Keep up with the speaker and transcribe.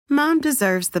Mom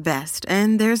deserves the best,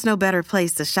 and there's no better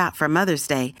place to shop for Mother's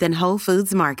Day than Whole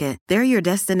Foods Market. They're your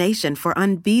destination for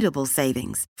unbeatable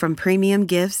savings, from premium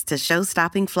gifts to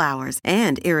show-stopping flowers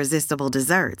and irresistible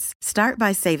desserts. Start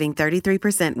by saving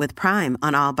 33% with Prime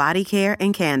on all body care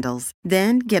and candles.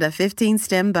 Then get a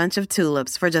 15-stem bunch of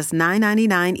tulips for just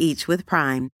 $9.99 each with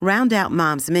Prime. Round out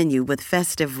Mom's menu with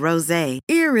festive rosé,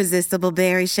 irresistible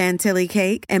berry chantilly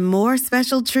cake, and more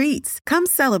special treats. Come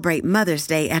celebrate Mother's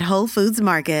Day at Whole Foods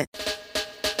Market.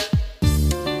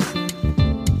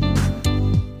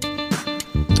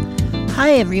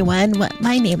 Hi everyone,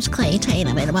 my name's Clay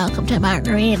Tatum and welcome to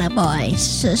Margarita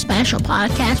Boys, a special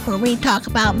podcast where we talk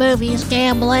about movies,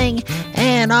 gambling,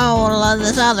 and all of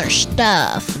this other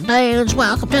stuff. Dudes,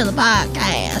 welcome to the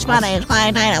podcast. My name's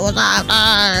Clay Tatum. What's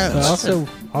up,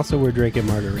 Also, we're drinking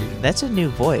margarita. That's a new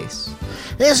voice.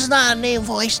 This is not a new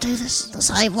voice, dude. This is the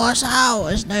same voice I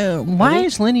always do. Why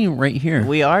is Lenny right here?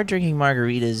 We are drinking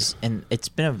margaritas, and it's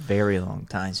been a very long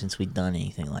time since we've done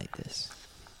anything like this.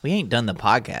 We ain't done the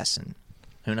podcast in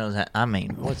who knows how, I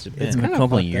mean, what's it been? It's been a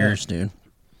couple of years, dude.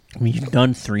 I mean, you've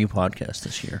done 3 podcasts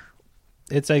this year.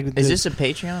 It's like Is this a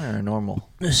Patreon or a normal?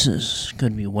 This is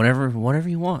going to be whatever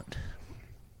you want.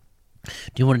 Do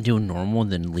you want to do a normal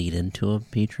and then lead into a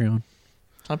Patreon?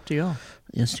 It's up to y'all.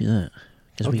 Let's do that.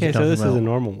 Okay, so this is a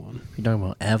normal one. We're talking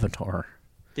about Avatar.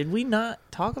 Did we not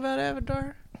talk about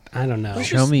Avatar? I don't know.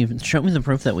 Show me the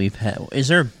proof that we've had. Is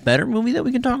there a better movie that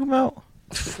we can talk about?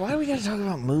 Why do we got to talk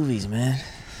about movies, man?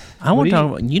 I want to talk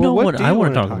about. You know what I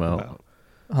want to talk about? about?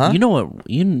 Huh? You know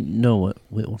what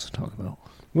Whit wants to talk about.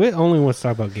 Whit only wants to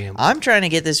talk about gambling. I'm trying to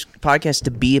get this podcast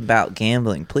to be about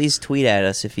gambling. Please tweet at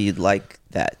us if you'd like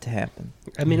that to happen.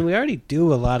 I mean, we already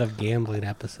do a lot of gambling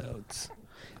episodes.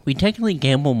 We technically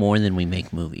gamble more than we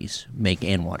make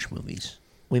and watch movies.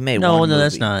 We made no, one movie.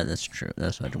 That's not. That's true.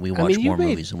 That's not. We watch more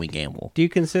movies than we gamble. Do you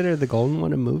consider The Golden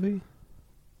One a movie?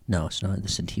 No, it's not.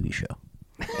 It's a TV show.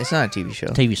 It's not a TV show.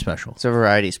 TV special. It's a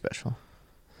variety special.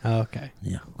 Oh, okay.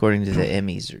 Yeah. According to the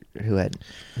Emmys,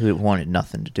 who wanted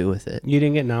nothing to do with it. You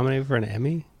didn't get nominated for an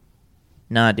Emmy?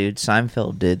 Nah, dude.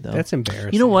 Seinfeld did, though. That's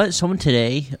embarrassing. You know what? Someone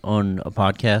today on a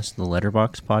podcast, the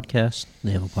Letterboxd podcast,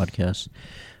 they have a podcast.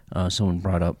 Someone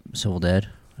brought up Civil Dead.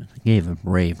 Gave them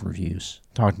rave reviews.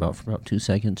 Talked about it for about 2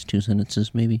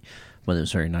 sentences maybe, but it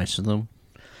was very nice of them.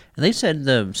 And they said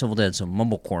the Civil Dead's a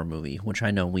mumblecore movie, which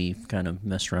I know we've kind of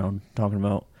messed around talking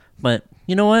about. But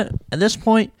you know what? At this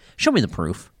point, show me the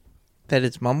proof. That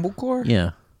it's mumblecore?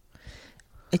 Yeah.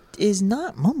 It is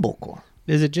not mumblecore.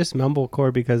 Is it just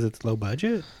mumblecore because it's low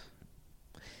budget?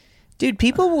 Dude,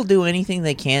 people will do anything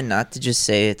they can not to just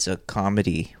say it's a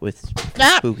comedy with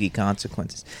spooky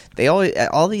consequences. They always,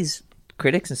 all these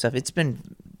critics and stuff, it's been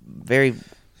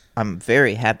I'm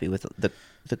very happy with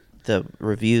the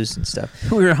reviews and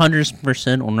stuff. We were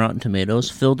 100% on Rotten Tomatoes,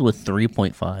 filled with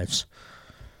 3.5s.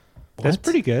 That's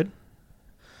pretty good.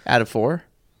 Out of 4?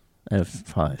 Out of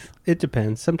 5. It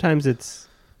depends. Sometimes it's...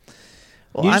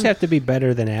 Well, you just have to be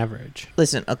better than average.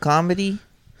 Listen, a comedy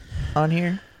on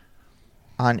here,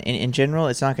 in general,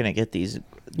 it's not going to get these...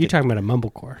 You're talking about a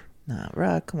mumblecore. Nah,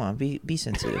 Rod, come on, be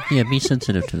sensitive. Yeah, be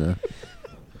sensitive to the...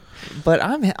 But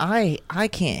I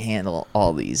can't handle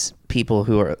all these people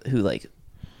who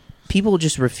people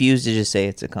just refuse to just say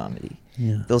it's a comedy.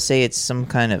 Yeah. They'll say it's some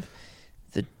kind of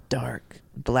the dark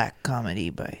black comedy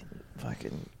by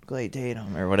fucking Clay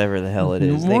Tatum or whatever the hell it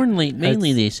is.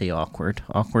 Mainly they say awkward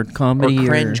comedy or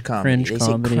cringe comedy. They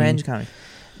say cringe comedy.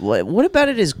 What about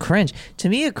it is cringe? To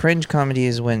me, a cringe comedy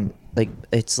is when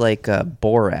it's like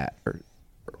Borat, or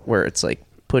where it's like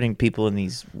putting people in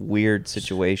these weird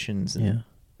situations and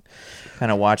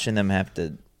kind of watching them have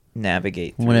to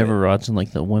navigate through whenever it. Rod's in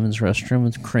like the women's restroom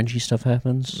and cringy stuff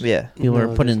happens. Yeah. People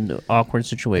are put in awkward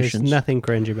situations. There's nothing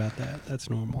cringe about that. That's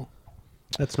normal.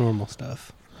 That's normal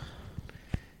stuff.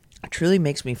 It truly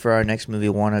makes me, for our next movie,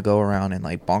 want to go around and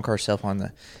like bonk ourselves on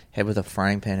the head with a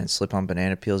frying pan and slip on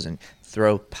banana peels and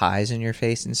throw pies in your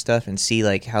face and stuff and see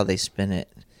like how they spin it.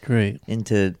 Great.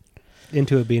 Into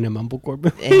it being a mumblecore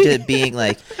movie. Into it being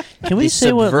like can we say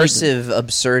subversive,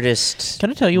 absurdist. Can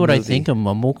I tell you what movie. I think a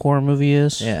mumblecore movie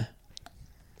is? Yeah.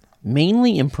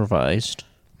 Mainly improvised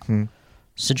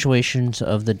situations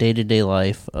of the day-to-day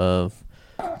life of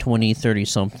 20,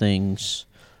 30-somethings.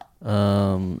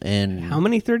 And how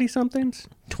many 30-somethings?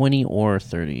 20 or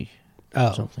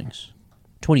 30-somethings.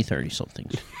 20,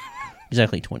 30-somethings.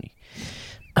 Exactly 20.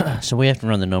 So we have to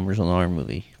run the numbers on our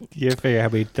movie. You figure how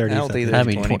many 30 I don't think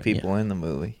there's 20 people in the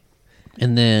movie.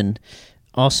 And then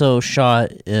also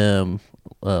shot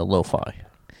lo-fi.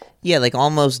 Yeah, like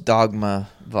almost Dogma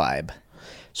vibe.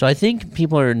 So I think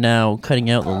people are now cutting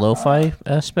out the lo-fi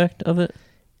aspect of it.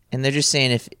 And they're just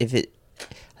saying if it...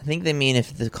 I think they mean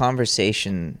if the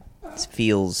conversation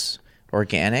feels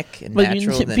organic and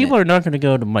natural. Then people are not going to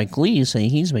go to Mike Lee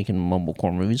saying he's making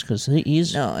mumblecore movies because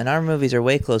he's... No, and our movies are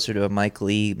way closer to a Mike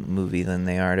Lee movie than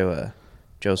they are to a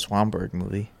Joe Swanberg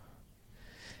movie.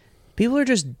 People are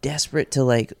just desperate to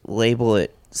like label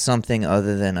it something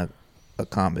other than a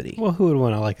comedy. Well, who would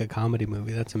want to like a comedy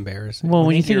movie? That's embarrassing. Well,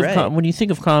 when you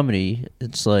think of comedy,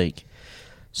 it's like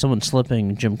someone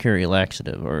slipping Jim Carrey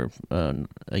laxative, or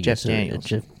I guess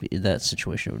Daniels. That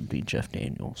situation would be Jeff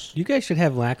Daniels. You guys should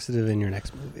have laxative in your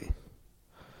next movie.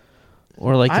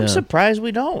 Or like I'm surprised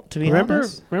we don't. To be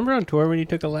honest, remember on tour when you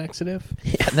took a laxative?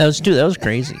 Yeah, that was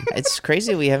crazy. It's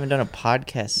crazy we haven't done a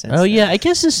podcast since. Oh yeah, I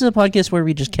guess this is a podcast where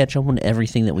we just catch up on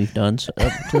everything that we've done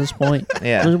up to this point.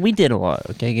 Yeah, we did a lot.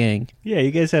 Okay, gang. Yeah, you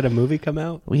guys had a movie come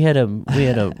out. We had a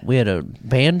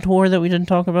band tour that we didn't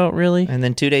talk about really. And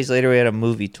then 2 days later we had a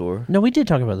movie tour. No, we did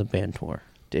talk about the band tour.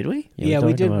 Did we? Yeah,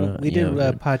 we did. We did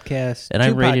a podcast. And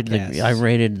I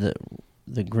rated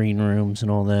the green rooms and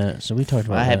all that. So we talked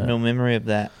about. I have no memory of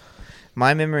that.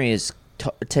 My memory is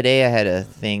today. I had a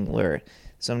thing where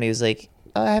somebody was like,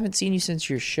 "Oh, I haven't seen you since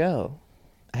your show."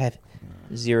 I have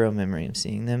zero memory of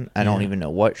seeing them. I don't even know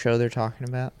what show they're talking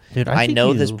about. Dude, I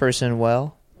know this person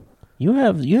well. You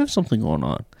have something going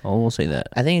on. I will say that.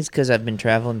 I think it's because I've been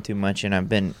traveling too much and I've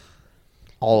been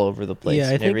all over the place. Yeah,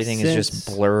 I and think everything is just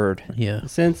blurred. Yeah.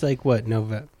 Since like what,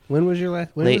 November? When was your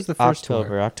last? When Late was the first October,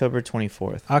 tour? October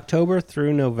 24th. October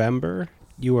through November,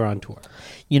 you were on tour.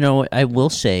 You know, I will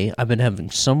say I've been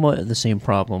having somewhat the same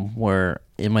problem where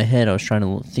in my head I was trying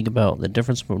to think about the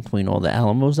difference between all the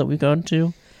Alamos that we've gone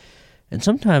to. And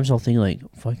sometimes I'll think like,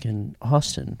 fucking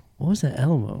Austin, what was that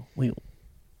Alamo? Wait,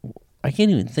 I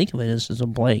can't even think of it. This is a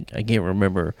blank. I can't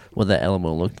remember what that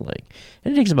Alamo looked like.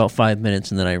 And it takes about 5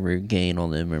 minutes and then I regain all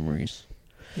the memories.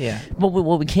 Yeah. But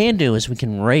what we can do is we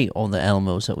can rate all the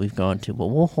Alamos that we've gone to, but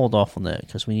we'll hold off on that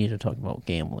because we need to talk about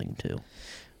gambling too.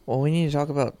 Well, we need to talk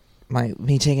about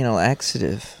me taking a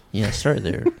laxative. Yeah, start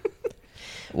there.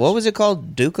 What was it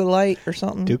called? Duca-Lite or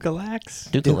something? Duca-Lax?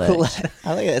 Duca-Lax.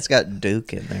 I think it's got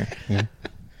Duke in there. Yeah.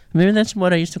 Maybe that's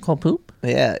what I used to call poop.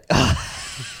 Yeah.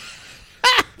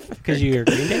 Because you're a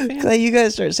Green Day fan? Clay, you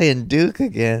guys start saying Duke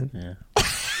again. Yeah.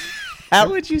 How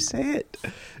would you say it?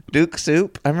 Duke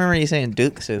soup? I remember you saying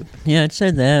Duke soup. Yeah, I'd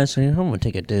said that. So I'm going to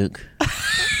take a Duke.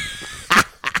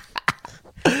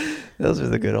 Those are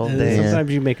the good old days.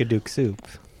 Sometimes you make a Duke soup.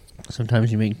 Sometimes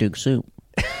you make Duke soup.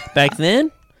 Back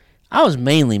then, I was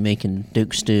mainly making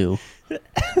Duke stew.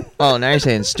 Oh, now you're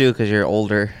saying stew because you're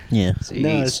older. Yeah. So you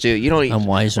eat stew. You don't eat. I'm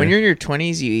wiser. When you're in your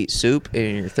 20s, you eat soup, and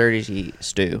in your 30s, you eat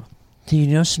stew. Do you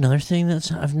notice another thing that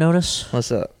I've noticed?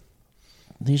 What's up?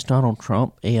 These Donald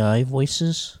Trump AI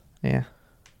voices, Yeah.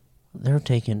 they're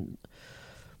taking...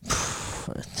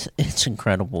 It's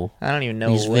incredible. I don't even know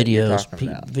These what you're videos, talking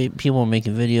about. people are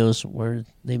making videos where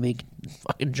they make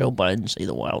fucking Joe Biden say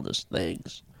the wildest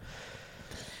things.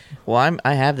 Well,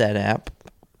 I have that app.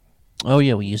 Oh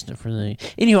yeah, we used it for the...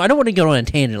 Anyway, I don't want to go on a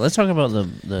tangent. Let's talk about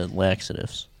the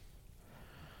laxatives.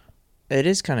 It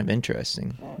is kind of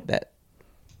interesting that.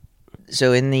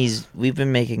 So in these, we've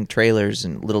been making trailers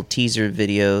and little teaser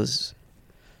videos.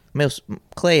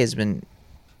 Clay has been.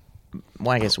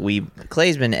 Well, I guess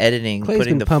Clay's been editing, Clay's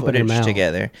putting been the pumping them footage out.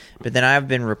 together. But then I've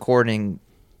been recording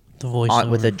The voice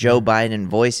with a Joe Biden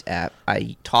voice app.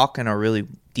 I talk in a really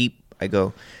deep. I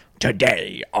go,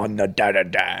 today on the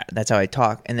da-da-da. That's how I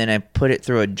talk. And then I put it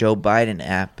through a Joe Biden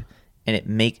app, and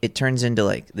it turns into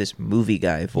like this movie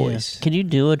guy voice. Can you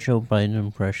do a Joe Biden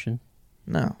impression?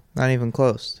 No, not even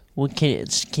close. Well, can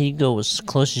you go as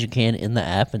close as you can in the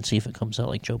app and see if it comes out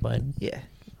like Joe Biden? Yeah.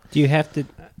 Do you have to...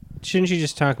 Shouldn't you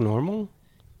just talk normal?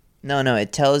 No,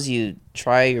 it tells you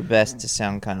try your best to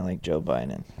sound kind of like Joe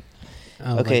Biden.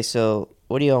 Oh, Okay, so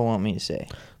what do y'all want me to say?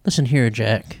 Listen here,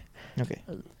 Jack. Okay.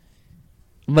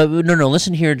 But no,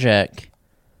 listen here, Jack.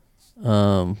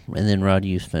 And then Rod,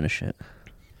 you finish it.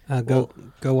 Go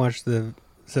watch the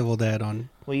Civil Dead on...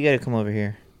 Well, you got to come over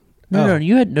here. No,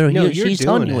 you had no. No, She's you're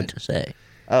telling doing you what it. to say.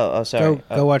 Oh, sorry.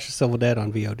 Go watch the Civil Dead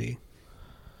on VOD.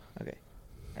 Okay.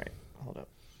 All right. Hold up.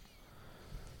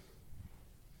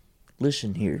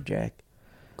 Listen here, Jack.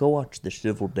 Go watch The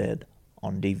Civil Dead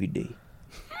on DVD.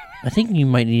 I think you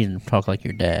might need to talk like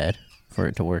your dad for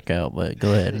it to work out. But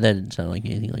go ahead. That didn't sound like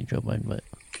anything like Joe Biden. But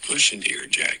Listen here,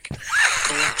 Jack.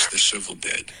 Go watch The Civil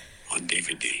Dead on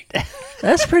DVD.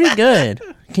 that's pretty good.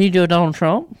 Can you do a Donald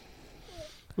Trump?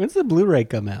 When's the Blu-ray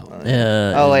come out?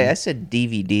 Oh, wait. I said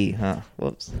DVD, huh?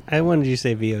 Whoops. I wanted you to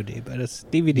say VOD, but it's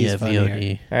DVD yeah, is funnier.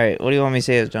 VOD. All right. What do you want me to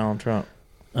say as Donald Trump?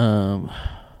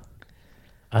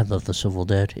 I love The Civil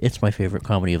Dead. It's my favorite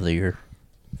comedy of the year.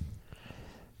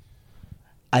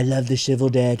 I love The Civil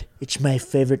Dead. It's my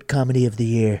favorite comedy of the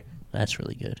year. That's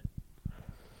really good.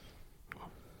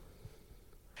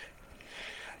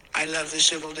 I love The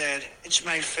Civil Dead. It's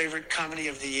my favorite comedy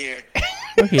of the year.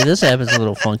 Okay, this happens a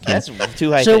little funky. That's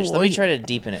too high So, pitched. Let me try to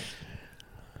deepen it.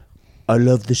 I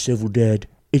love The Civil Dead.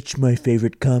 It's my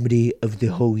favorite comedy of the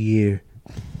whole year.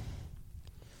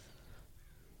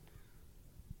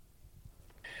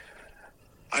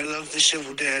 I love The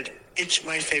Civil Dead. It's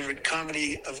my favorite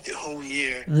comedy of the whole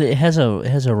year. It has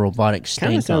a robotic Kind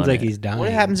stink of sounds on like it. he's dying.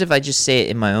 What happens if I just say it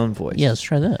in my own voice? Yeah, let's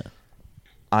try that.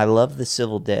 I love The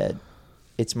Civil Dead.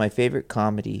 It's my favorite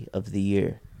comedy of the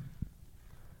year.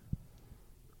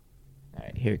 All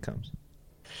right, here it comes.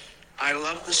 I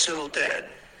love The Civil Dead.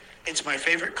 It's my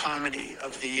favorite comedy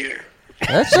of the year.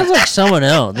 That sounds like someone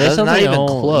else. That That's sounds not like even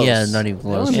all- close. Yeah, not even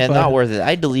close. Yeah, not worth it.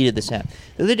 I deleted this app.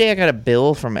 The other day I got a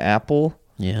bill from Apple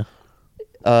Yeah,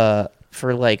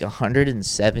 for like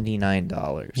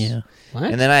 $179. yeah. What?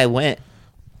 And then I went.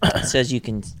 It says you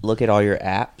can look at all your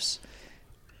apps.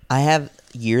 I have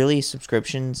yearly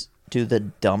subscriptions to the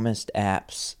dumbest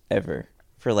apps ever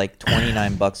for like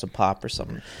 $29 a pop or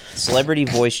something. Celebrity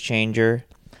Voice Changer,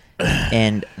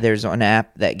 and there's an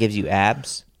app that gives you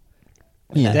abs.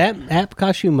 Yeah. That app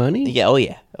costs you money? Yeah, oh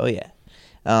yeah. You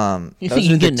Those think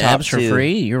you are can the get top apps for two.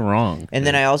 free? You're wrong. And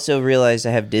then I also realized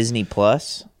I have Disney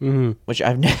Plus, Mm-hmm. which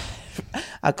I've never.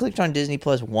 I clicked on Disney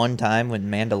Plus one time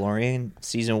when Mandalorian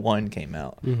season 1 came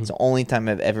out. It's the only time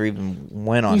I've ever even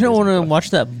went on. You don't Disney want to Plus. watch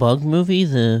that bug movie,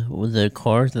 with the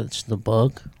car that's the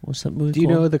bug. What's that movie Do you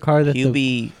called? know the car that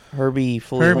Herbie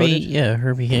fully Herbie? loaded? Yeah,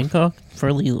 Herbie Hancock,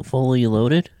 fully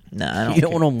loaded. No, I don't. You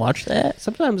don't care. want to watch that?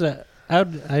 Sometimes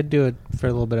I'd do it for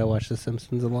a little bit. I watch The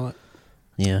Simpsons a lot.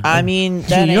 Yeah. I mean, So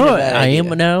that you ain't know a what bad I idea.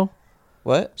 am now?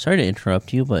 What? Sorry to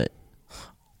interrupt you, but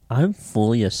I'm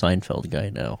fully a Seinfeld guy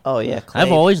now. Oh yeah,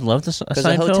 I've always loved the because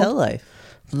Seinfeld. of Hotel Life.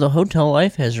 The hotel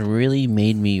life has really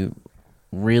made me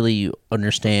really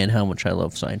understand how much I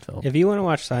love Seinfeld. If you want to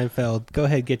watch Seinfeld, go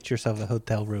ahead, get yourself a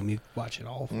hotel room. You watch it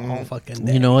all fucking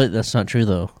day. You know what? That's not true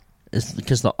though. It's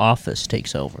because The Office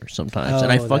takes over sometimes,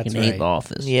 and I Oh, fucking that's hate right. The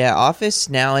Office. Yeah, Office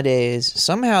nowadays.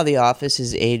 Somehow The Office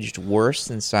has aged worse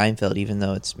than Seinfeld, even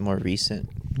though it's more recent.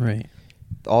 Right.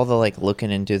 All the like looking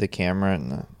into the camera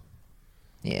and the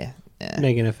yeah.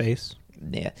 Making a face.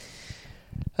 Yeah.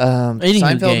 Anywho,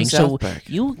 Seinfeld gang, and so South Park.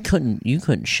 you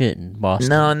couldn't shit in Boston.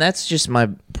 No, and that's just my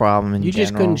problem in You general.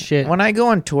 just couldn't shit. When I go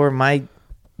on tour,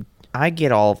 I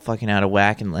get all fucking out of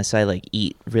whack unless I like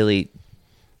eat really.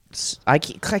 I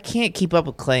can't keep up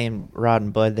with Clay and Rod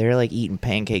and Bud. They're like eating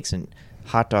pancakes and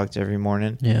hot dogs every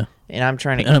morning. Yeah. And I'm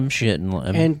trying to. I'm shitting.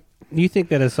 And you think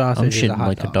that a I'm sausage is a shitting hot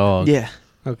like dog? a dog. Yeah.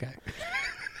 Okay.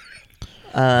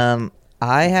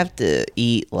 I have to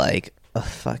eat like a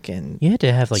fucking. You had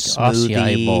to have like Smoothie.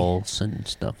 acai bowls and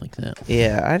stuff like that.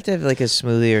 Yeah, I have to have like a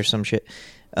smoothie or some shit.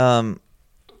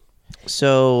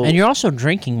 So. And you're also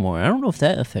drinking more. I don't know if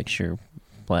that affects your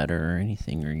bladder or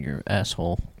anything or your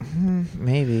asshole.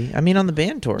 Maybe. I mean, on the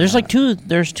band tour. There's not.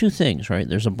 like two things, right?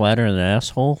 There's a bladder and an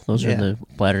asshole. Those Yeah. are the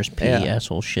bladder's pee, Yeah.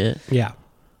 asshole shit. Yeah.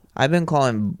 I've been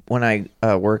calling when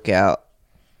I work out.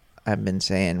 I've been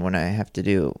saying when I have to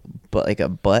do but like a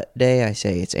butt day, I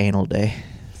say it's anal day.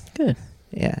 Good.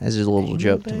 Yeah, as a little Anal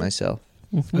joke day? to myself.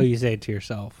 Oh, you say it to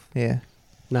yourself, Yeah,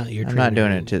 not your. I'm not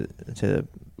doing trainer. it to the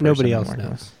Nobody person I'm else working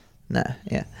knows. with. Nah,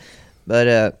 yeah,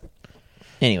 but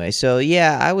anyway, so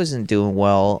yeah, I wasn't doing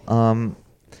well.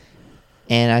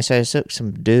 And I took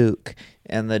some Duke,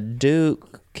 and the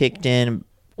Duke kicked in.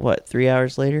 What 3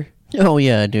 hours later? Oh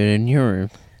yeah, dude, and you're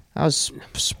I was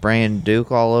spraying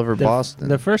Duke all over Boston.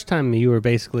 The first time you were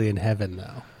basically in heaven,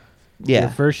 though. yeah, Your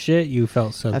first shit, you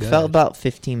felt so I good. felt about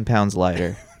 15 pounds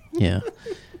lighter. yeah.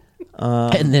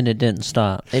 And then it didn't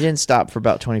stop. It didn't stop for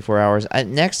about 24 hours.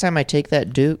 Next time I take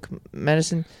that Duke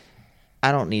medicine,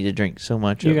 I don't need to drink so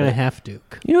much You're of gonna it. have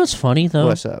Duke. You know what's funny though?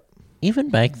 What's up? Even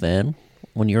back then,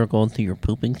 when you were going through your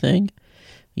pooping thing,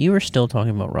 you were still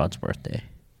talking about Rod's birthday.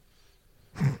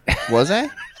 Was I?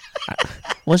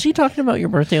 Was he talking about your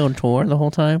birthday on tour the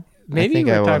whole time? Maybe think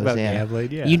you were I talking was, about yeah.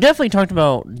 gambling. Yeah. You definitely talked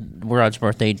about Rod's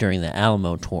birthday during the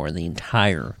Alamo tour, the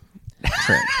entire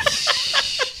trip.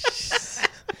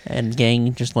 And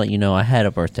gang, just to let you know, I had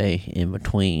a birthday in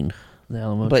between the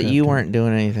Alamo. But trip you and- weren't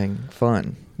doing anything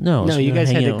fun. No, No, so you guys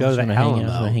hang had to out- go to so the I hang out- Alamo.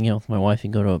 so I hang out with my wife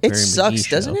and go to a It Barry sucks, McGee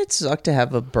show. doesn't it suck to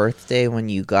have a birthday when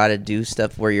you got to do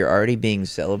stuff where you're already being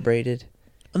celebrated?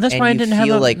 That's and why I you didn't have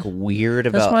feel a like weird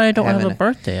about. That's why I don't have having a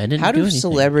birthday. I didn't How do do anything.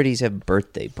 celebrities have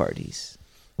birthday parties?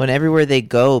 When everywhere they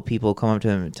go, people come up to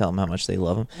him and tell him how much they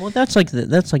love him. Well, that's like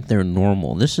their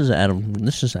normal. This is Adam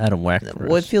Wackford.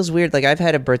 Well, it feels weird. Like I've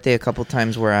had a birthday a couple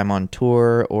times where I'm on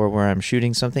tour or where I'm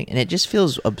shooting something, and it just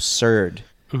feels absurd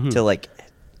to like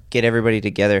get everybody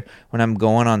together when I'm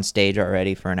going on stage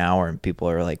already for an hour and people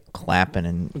are like clapping,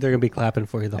 and They're gonna be clapping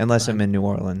for you the whole unless time. I'm in New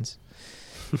Orleans,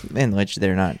 in which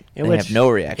they're not. In they which- have no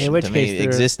reaction In which to me case, they're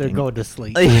existing. going to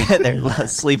sleep. Yeah, they're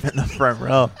asleep in the front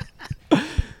row.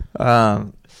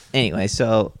 Anyway,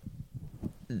 so,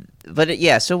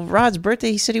 so Rod's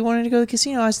birthday, he said he wanted to go to the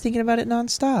casino. I was thinking about it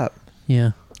nonstop.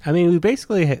 Yeah. I mean, we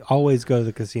basically always go to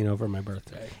the casino for my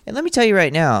birthday. And let me tell you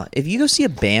right now, if you go see a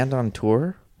band on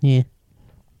tour, Yeah.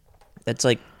 that's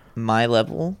like my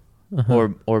level,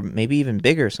 or maybe even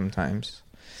bigger sometimes,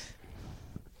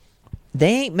 they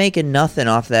ain't making nothing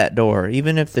off that door,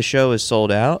 even if the show is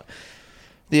sold out.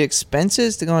 The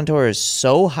expenses to go on tour is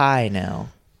so high now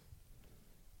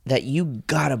that you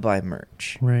gotta buy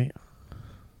merch. Right.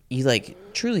 You like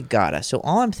truly gotta. So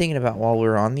all I'm thinking about while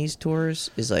we're on these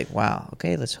tours is like, wow,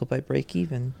 okay, let's hope I break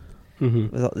even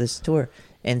with all this tour.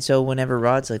 And so whenever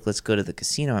Rod's like, let's go to the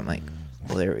casino, I'm like,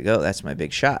 well, there we go. That's my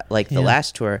big shot. Like the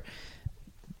last tour,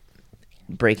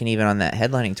 breaking even on that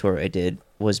headlining tour I did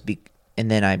was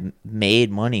and then I made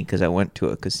money because I went to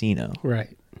a casino.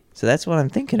 Right. So that's what I'm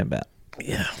thinking about.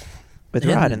 Yeah. With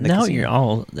Rod in the now casino. you're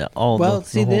all Well, the,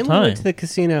 see, the whole then time. we went to the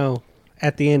casino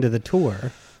at the end of the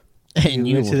tour. and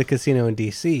We went to the casino in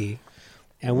D.C.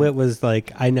 And Whit was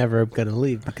like, I never am going to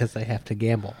leave because I have to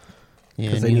gamble.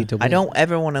 Because I need to win. I don't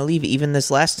ever want to leave. Even this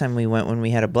last time we went when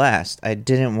we had a blast, I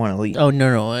didn't want to leave. Oh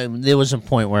no! There was a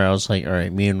point where I was like, "All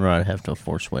right, me and Rod have to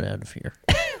force Whit out of here."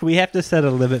 We have to set a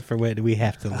limit for Whit. We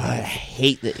have to leave. I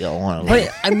hate that y'all want to leave.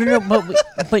 But I mean, no,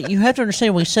 but you have to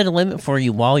understand, we set a limit for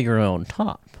you while you're on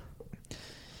top.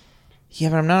 Yeah,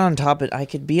 but I'm not on top. I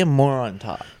could be more on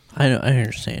top. I know, I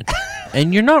understand,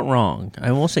 and you're not wrong.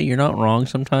 I will say you're not wrong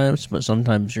sometimes, but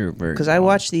sometimes you're very. Because I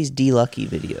watch these D Lucky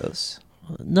videos.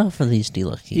 enough of these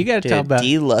D-Lucky. You got to talk Dude, about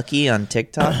D Lucky on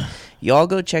TikTok. Y'all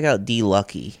go check out D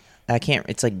Lucky. I can't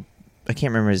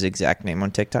remember his exact name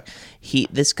on TikTok.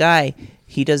 This guy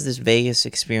does this Vegas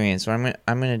experience. So I'm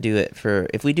gonna do it for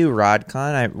if we do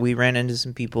RodCon. We ran into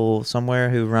some people somewhere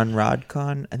who run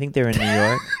RodCon. I think they're in New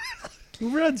York.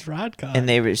 who runs RodCon. And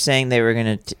they were saying they were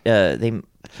gonna they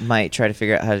might try to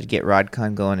figure out how to get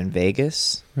RodCon going in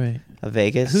Vegas. Right. A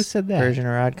Vegas. Who said that? Version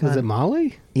of RodCon. Was it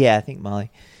Molly? Yeah, I think Molly.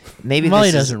 Maybe Molly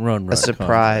this doesn't is run a RodCon.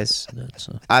 surprise. That's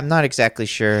I'm not exactly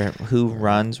sure who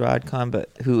runs RodCon, but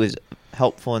who is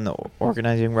helpful in the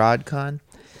organizing RodCon.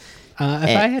 If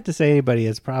I had to say anybody,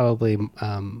 it's probably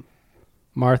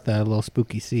Martha, a little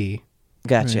spooky C.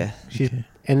 Gotcha. She's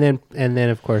and then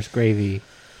of course Gravy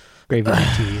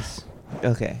Ortiz,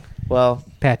 Okay. Well,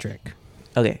 Patrick.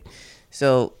 okay.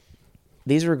 So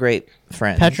these were great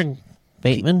friends. Patrick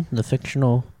Bateman, the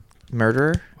fictional.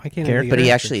 Murderer. Why can't I Character, think but of he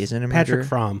his actually name? isn't a Patrick murderer.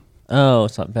 Fromm. Oh,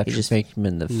 it's not Patrick just-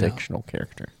 Bateman, the No. fictional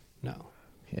character. No,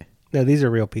 Okay. no, these are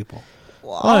real people.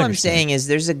 Well, I all I'm understand. saying is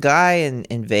there's a guy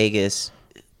in Vegas.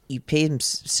 You pay him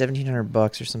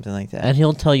 $1,700 or something like that. And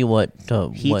he'll tell you what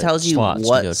He what tells you slots to go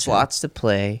what to. slots to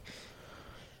play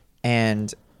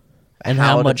and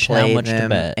how to much play to them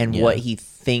bet, and yeah. what he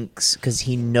thinks because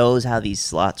he knows how these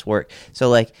slots work. So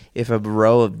like if a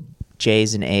row of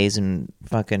J's and A's and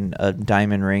fucking a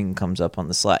diamond ring comes up on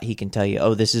the slot, he can tell you,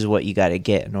 oh, this is what you got to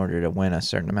get in order to win a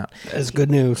certain amount. That's good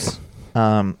news.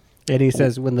 Um, And he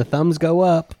says when the thumbs go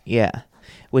up, yeah,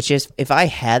 which is if I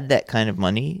had that kind of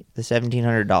money, the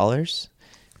 $1,700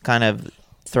 kind of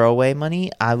throwaway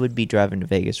money, I would be driving to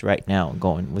Vegas right now and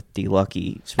going with D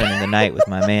Lucky, spending the night with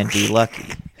my man D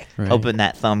Lucky, Right. hoping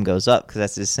that thumb goes up because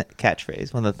that's his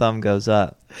catchphrase. When the thumb goes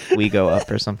up, we go up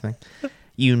or something.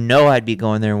 You know, I'd be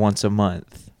going there once a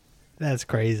month. that's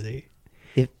crazy.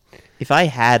 If I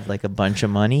had like a bunch of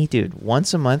money, dude,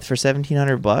 once a month for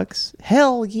 $1,700,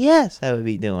 hell yes, I would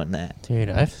be doing that. Dude,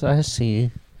 I see.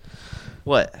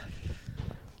 What?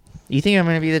 You think I'm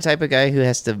going to be the type of guy who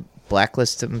has to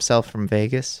blacklist himself from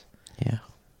Vegas? Yeah.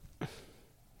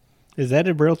 Is that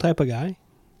a real type of guy?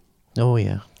 Oh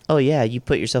yeah. Oh yeah, you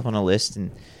put yourself on a list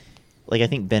and like I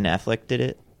think Ben Affleck did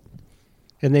it.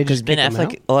 And they Because just Ben kick him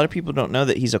Affleck, out? a lot of people don't know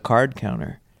that he's a card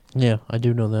counter. Yeah, I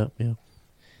do know that. Yeah.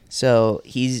 So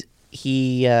he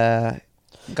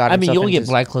got. I mean, himself you'll into get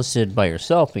blacklisted by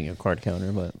yourself being a card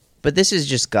counter, but this is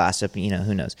just gossip. You know,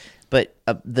 who knows? But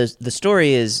the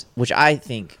story is, which I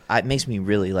think it makes me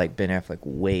really like Ben Affleck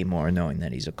way more, knowing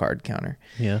that he's a card counter.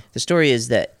 yeah. The story is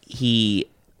that he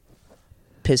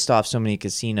pissed off so many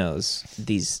casinos,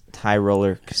 these high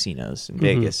roller casinos in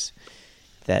Vegas,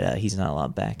 that he's not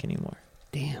allowed back anymore.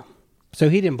 Damn. So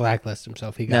he didn't blacklist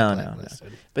himself. He got No.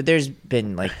 blacklisted. But there's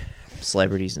been like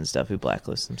celebrities and stuff who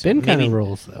blacklist themselves. Ben kind Maybe- of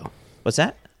rules, though. What's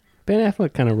that? Ben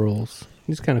Affleck kind of rules.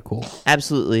 He's kind of cool.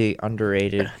 Absolutely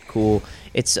underrated. Cool.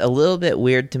 It's a little bit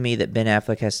weird to me that Ben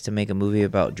Affleck has to make a movie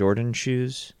about Jordan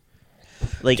shoes.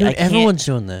 Like, Dude, I can't, everyone's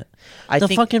doing that. I The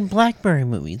think, fucking BlackBerry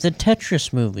movie, the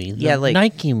Tetris movie, the Yeah, like-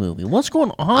 Nike movie. What's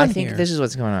going on I think here? this is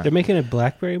what's going on. They're making a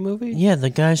BlackBerry movie? Yeah,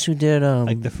 the guys who did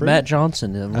Like the fruit? Matt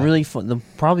Johnson, really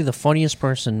probably the funniest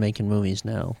person making movies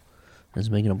now,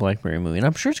 is making a BlackBerry movie, and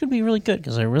I'm sure it's gonna be really good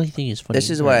because I really think he's funny. This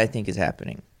is what I think is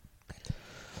happening.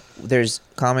 There's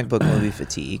comic book movie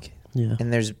fatigue, Yeah.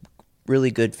 and there's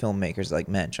really good filmmakers like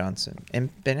Matt Johnson and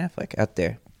Ben Affleck out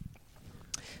there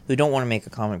who don't want to make a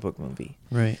comic book movie.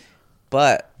 Right.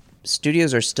 But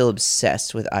studios are still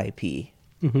obsessed with IP.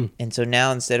 Mm-hmm. And so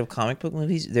now instead of comic book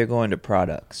movies, they're going to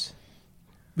products.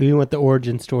 We want the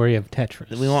origin story of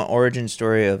Tetris. We want origin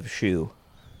story of shoe.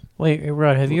 Wait,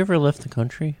 Rod, have you ever left the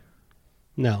country?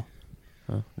 No.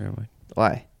 Oh, never mind.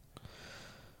 Why?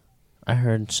 I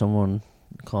heard someone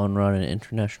calling Rod an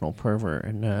international pervert,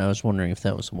 and I was wondering if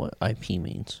that was what IP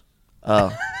means.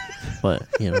 Oh, But,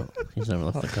 you know, he's never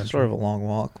left the country. sort of a long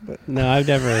walk, but No, I've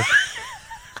never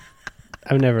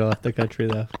left the country,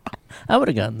 though. I would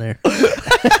have gotten there.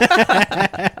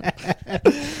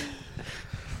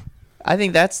 I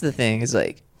think that's the thing. Is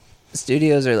like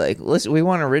studios are like, listen, we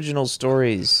want original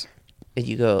stories, and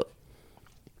you go,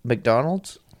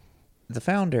 McDonald's, the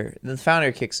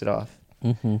founder kicks it off.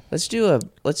 Mm-hmm. Let's do a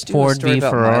Ford story v.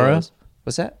 about Ferrara? Milo's.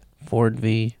 What's that? Ford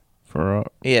v. Ferrari.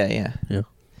 Yeah.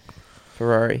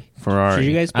 Ferrari. Should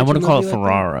you guys I want to pitch a call it movie like that?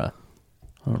 Ferrara.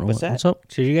 I don't know What's that? What's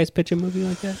up? Should you guys pitch a movie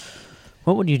like that?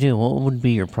 What would you do? What would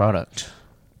be your product?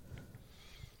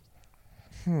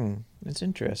 That's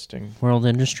interesting. World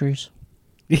Industries?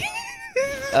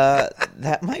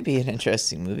 That might be an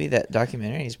interesting movie. That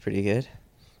documentary is pretty good.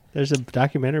 There's a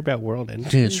documentary about World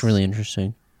Industries. Dude, it's really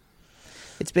interesting.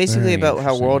 It's basically Very about how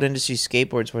interesting. World Industry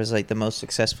Skateboards was like the most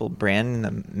successful brand in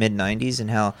the mid '90s, and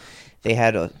how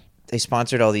they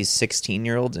sponsored all these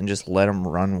 16-year-olds and just let them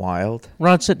run wild.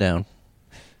 Rod, sit down.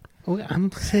 Oh,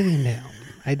 I'm sitting down.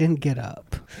 I didn't get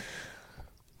up.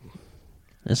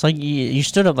 It's like you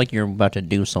stood up like you're about to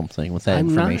do something with that I'm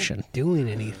information. not doing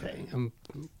anything. I'm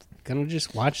gonna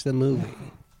just watch the movie.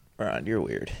 Rod, you're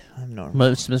weird. I'm normal.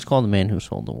 But it's called The Man Who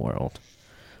Sold the World.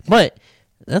 But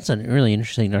that's a really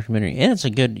interesting documentary. And it's a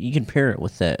good, you can pair it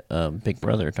with that Big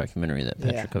Brother documentary that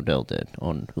Patrick O'Dell did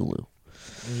on Hulu.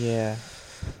 Yeah.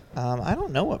 I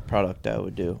don't know what product I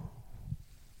would do.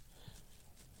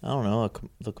 I don't know.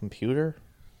 The computer?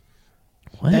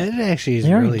 What? That actually is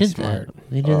They already really did smart. that.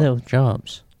 They did that with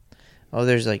Jobs. Oh,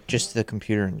 there's like just the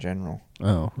computer in general.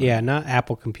 Oh. Yeah, not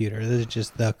Apple computer. This is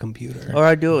just the computer. Or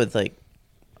I'd do it with like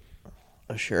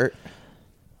a shirt.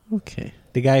 Okay.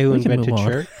 The guy who We can invented move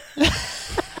on. shirt.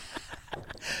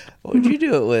 What would you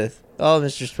do it with? Oh,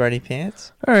 Mr. Smarty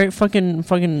Pants? All right, fucking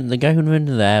the guy who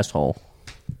invented the asshole.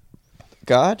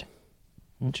 God?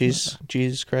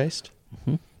 Jesus Christ?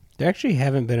 There actually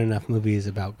haven't been enough movies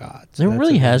about God. There that's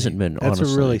really a hasn't been, That's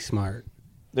honestly. a really smart.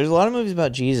 There's a lot of movies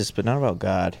about Jesus, but not about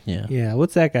God. Yeah. Yeah,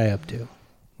 what's that guy up to?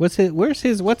 What's his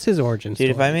origin story?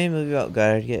 Dude, if I made a movie about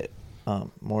God, I'd get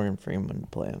Morgan Freeman to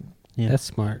play him. Yeah. That's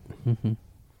smart. Mm-hmm.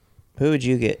 Who would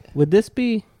you get? Would this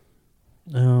be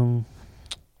No,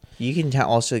 You can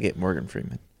also get Morgan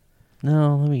Freeman.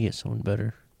 let me get someone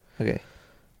better. Okay.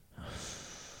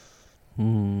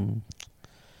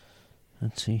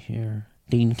 Let's see here.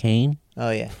 Dean Cain. Oh,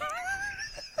 yeah.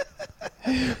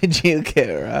 Would you get,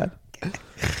 Rod?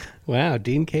 wow,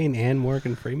 Dean Cain and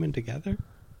Morgan Freeman together?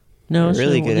 No, They're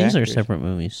really good these are actors. separate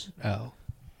movies. Oh.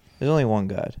 There's only one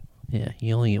God. Yeah,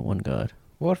 you only get one god.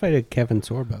 What if I did Kevin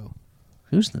Sorbo?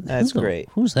 That's great.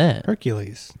 Who's that?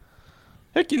 Hercules.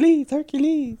 Hercules.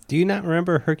 Do you not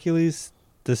remember Hercules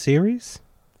the series?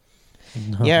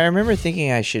 No. Yeah, I remember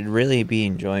thinking I should really be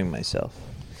enjoying myself.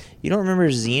 You don't remember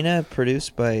Xena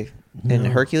and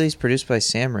Hercules produced by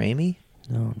Sam Raimi?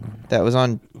 No. That was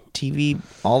on TV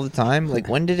all the time? Like,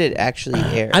 when did it actually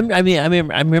air? I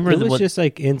remember It was what, just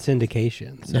like in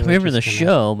syndication. so I it remember the just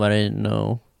kinda- show, but I didn't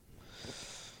know.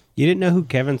 You didn't know who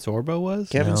Kevin Sorbo was?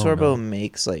 Kevin No, Sorbo no.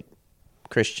 makes, like,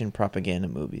 Christian propaganda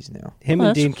movies now. Him Oh, and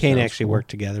that's- Dean Cain sounds actually cool. worked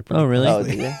together. pretty Oh, really? Oh,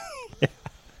 closely. did they?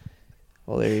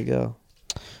 Well, there you go.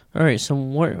 All right, so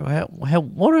what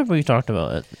have we talked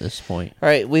about at this point? All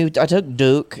right, I took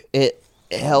Duke. It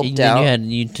helped out.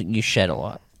 You shed a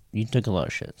lot. You took a lot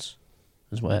of shits.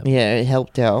 Is what happened. Yeah, it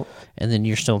helped out. And then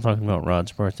you're still talking about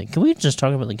Rod's birthday. Can we just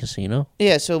talk about the casino?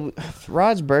 Yeah, so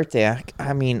Rod's birthday,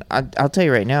 I mean, I'll tell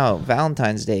you right now,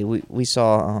 Valentine's Day, we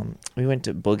saw, we went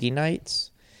to Boogie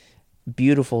Nights.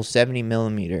 beautiful 70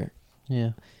 millimeter.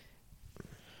 Yeah.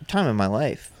 Time of my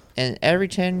life. And every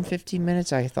 10, 15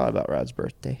 minutes, I thought about Rod's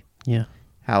birthday. Yeah.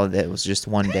 How that was just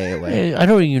one day away. I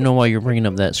don't even know why you're bringing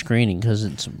up that screening, because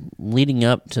it's leading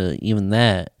up to even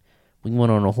that. We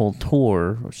went on a whole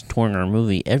tour, touring our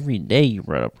movie. Every day you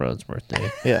brought up Rod's birthday.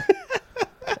 Yeah.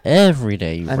 Every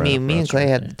day you brought up me and Rod's Clay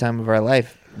had birthday. the time of our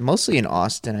life. Mostly in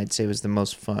Austin, I'd say, was the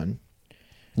most fun.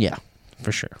 Yeah,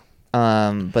 for sure.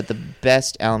 But the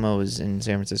best Alamo was in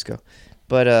San Francisco.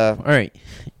 But, All right.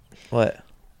 what?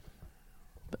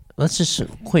 Let's just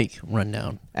quick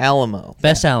rundown. Alamo.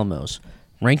 Best Alamos.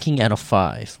 Ranking out of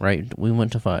 5, right? We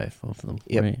went to 5 of them.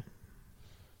 Yep. Right?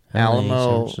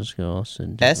 Alamo, San Francisco,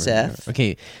 Austin, Denver, SF. New York.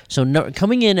 Okay, so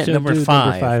coming in at So number do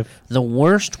 5, the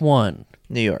worst one,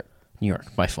 New York. New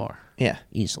York, by far. Yeah.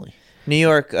 Easily. New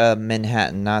York,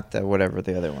 Manhattan, not the whatever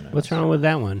the other one is. What's wrong with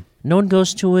that one? No one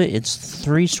goes to it. It's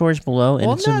 3 stories below. And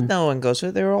Well, it's not in, no one goes to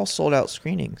it. They were all sold out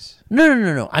screenings.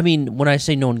 No. I mean, when I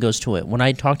say no one goes to it, when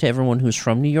I talk to everyone who's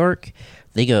from New York,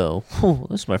 they go, oh,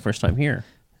 this is my first time here.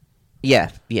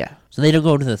 Yeah. So they don't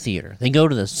go to the theater. They go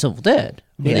to the Civil Dead.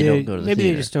 But they don't go to the maybe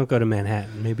theater. they just don't go to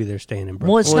Manhattan. Maybe they're staying in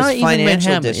Brooklyn. Well, it's Well, not it's even financial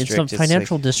Manhattan. It's district. the It's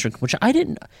financial like- district, which I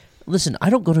didn't. Listen, I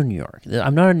don't go to New York.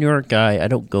 I'm not a New York guy. I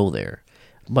don't go there.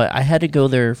 But I had to go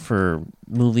there for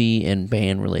movie and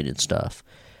band related stuff.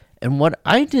 And what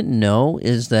I didn't know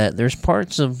is that there's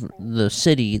parts of the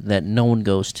city that no one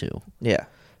goes to. Yeah.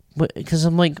 But because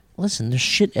I'm like, listen, there's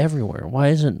shit everywhere. Why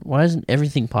isn't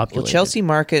everything populated? Well, Chelsea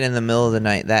Market in the middle of the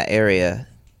night, that area,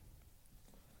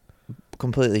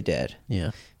 completely dead.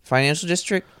 Yeah. Financial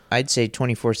District, I'd say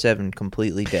 24/7,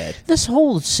 completely dead. This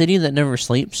whole city that never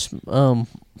sleeps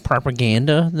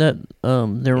propaganda that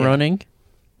they're running,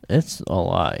 it's a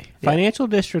lie. Financial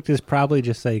District is probably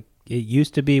just like it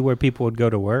used to be where people would go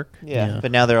to work. Yeah.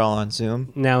 But now they're all on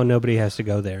Zoom. Now nobody has to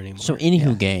go there anymore. So,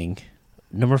 anywho, gang,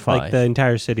 number 5. like the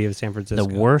entire city of San Francisco.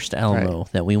 The worst Alamo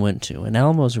that we went to, and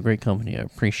Alamo's a great company. I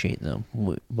appreciate them,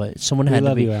 but someone We had to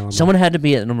love be you, Alamo. someone had to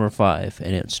be at number 5,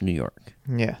 and it's New York.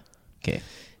 Yeah. Okay,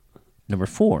 number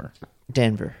 4.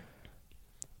 Denver.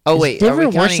 Oh, Is wait. Denver are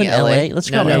we worse counting than LA? LA? Let's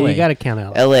no, count Yeah, no. LA. you got to count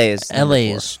out. LA is LA number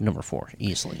 4. is number 4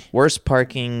 easily. Worst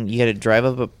parking. You got to drive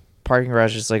up a parking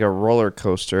garage. It's like a roller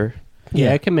coaster.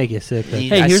 Yeah, it can make you sick.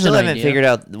 Hey, I here's still an haven't idea. figured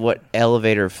out what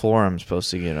elevator floor I'm supposed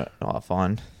to get off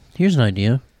on. Here's an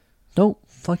idea: don't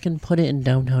fucking put it in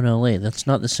downtown LA. That's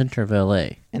not the center of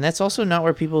LA. And that's also not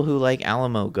where people who like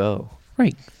Alamo go.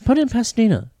 Right? Put it in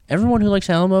Pasadena. Everyone who likes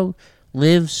Alamo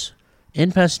lives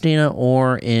in Pasadena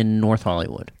or in North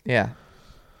Hollywood. Yeah.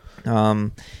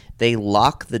 They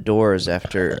lock the doors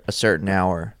after a certain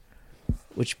hour,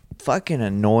 which fucking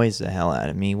annoys the hell out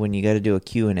of me when you got to do a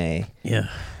Q&A. Yeah.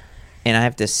 And I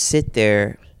have to sit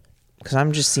there because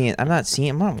I'm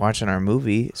not watching our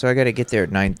movie, so I got to get there at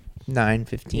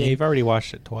 9:15. Yeah, you've already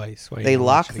watched it twice. Why They you gonna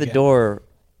lock watch it the again? door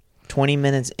 20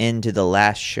 minutes into the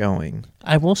last showing.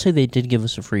 I will say they did give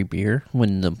us a free beer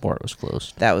when the bar was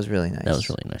closed. That was really nice. That was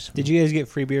really nice. Did you guys get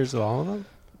free beers with all of them?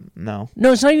 No.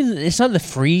 No, it's not the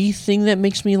free thing that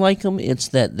makes me like them. It's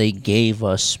that they gave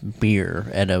us beer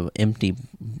at an empty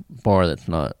bar that's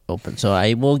not open. So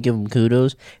I will give them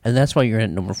kudos, and that's why you're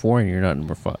at number 4 and you're not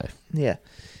number 5. Yeah.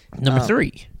 Number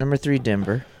 3. Number 3,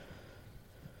 Denver.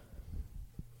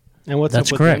 And what's That's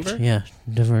up with correct. Denver? Yeah,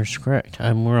 Denver is correct.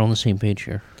 We're on the same page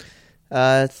here.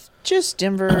 Just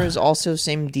Denver is also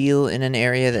same deal in an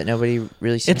area that nobody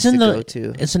really seems It's in to the. go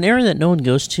to. It's an area that no one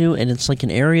goes to, and it's like an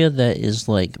area that is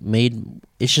like made.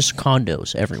 It's just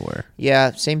condos everywhere.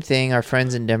 Yeah, same thing. Our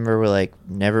friends in Denver were like,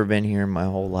 never been here in my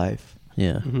whole life.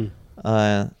 Yeah.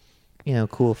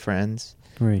 Cool friends.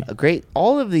 Right. Great.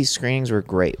 All of these screenings were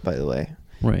great, by the way.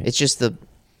 Right. It's just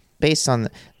based on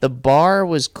the bar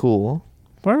was cool.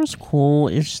 Bar was cool.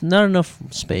 It's not enough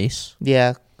space.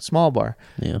 Yeah, small bar.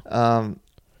 Yeah.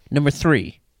 Number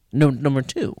 3. No, number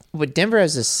 2. But Denver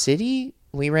as a city,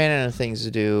 we ran out of things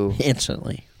to do.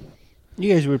 Instantly.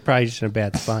 You guys were probably just in a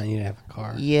bad spot and you didn't have a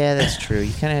car. Yeah, that's true.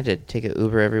 You kind of had to take an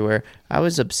Uber everywhere. I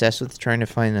was obsessed with trying to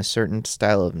find a certain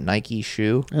style of Nike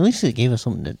shoe. At least it gave us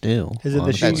something to do. Is it the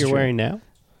honestly. shoe That's you're true. wearing now?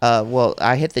 Well,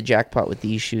 I hit the jackpot with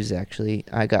these shoes. Actually,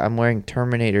 I'm wearing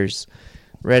Terminators,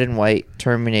 red and white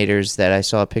Terminators that I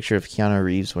saw a picture of Keanu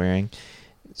Reeves wearing.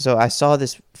 So I saw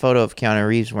this photo of Keanu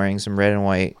Reeves wearing some red and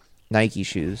white Nike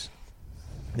shoes.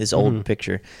 This old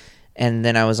picture, and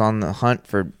then I was on the hunt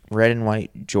for red and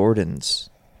white Jordans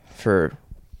for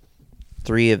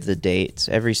 3 of the dates.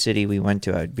 Every city we went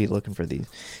to, I'd be looking for these.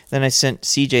 Then I sent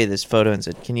CJ this photo and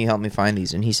said, "Can you help me find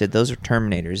these?" And he said, "Those are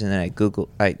Terminators." And then I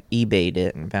eBayed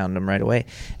it and found them right away.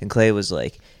 And Clay was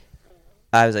like,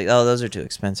 I was like, "Oh, those are too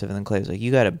expensive." And then Clay was like,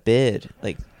 "You got to bid.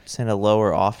 Like, send a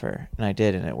lower offer, and I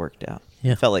did, and it worked out.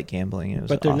 Yeah. It felt like gambling. It was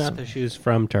But they're awesome. not the shoes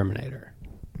from Terminator.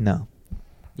 No.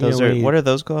 You Those know, are when you- what are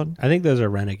those called? I think those are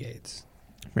Renegades.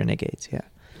 Renegades, yeah.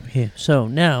 Okay, so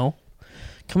now,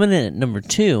 coming in at number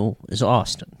 2 is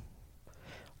Austin.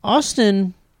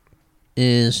 Austin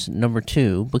is number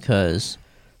 2 because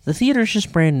the theater is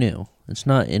just brand new. It's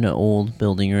not in an old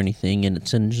building or anything, and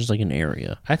it's in just like an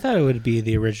area. I thought it would be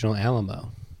the original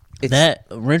Alamo. That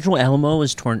original Alamo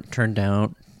was torn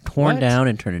down What?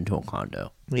 and turned into a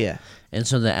condo. Yeah. And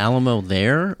so the Alamo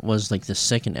there was like the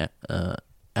second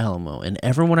Alamo, and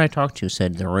everyone I talked to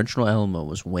said the original Alamo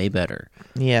was way better.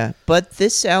 Yeah, but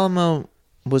this Alamo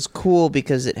was cool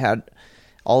because it had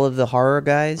all of the horror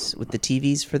guys with the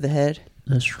TVs for the head.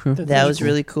 That's true. That was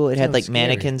really cool. It had Sounds like scary.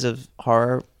 mannequins of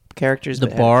horror characters. The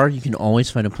but it had- bar, you can always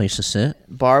find a place to sit.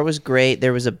 bar was great.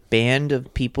 There was a band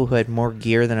of people who had more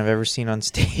gear than I've ever seen on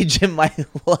stage in my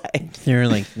life. They're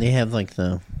like they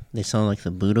sound like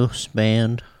the Budos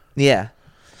band. Yeah.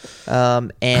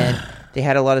 And they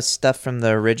had a lot of stuff from the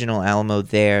original Alamo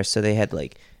there. So they had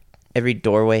like every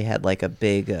doorway had like a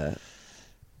big, I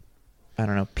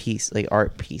don't know, piece, like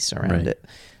art piece around Right. it,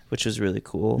 which was really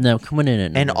cool. Now coming in at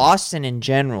And number- Austin in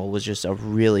general was just a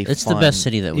really it's fun, the best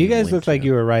city that we You guys went look like to.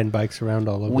 you were riding bikes around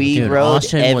all over. We the Dude, rode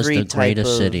Austin was every the type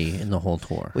greatest of- city in the whole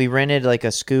tour. We rented like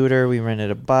a scooter. We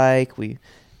rented a bike. We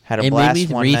had a It blast made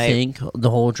me one night. rethink the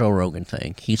whole Joe Rogan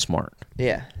thing. He's smart.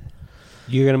 Yeah.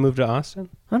 You're gonna move to Austin?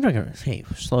 I'm not gonna. Hey,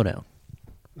 slow down.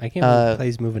 I can't believe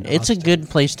Clay's moving to It's a Austin. good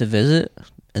place to visit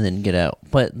and then get out.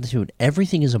 But dude,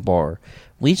 everything is a bar.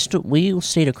 We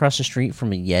stayed across the street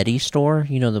from a Yeti store.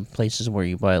 You know the places where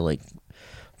you buy like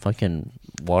fucking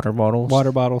water bottles.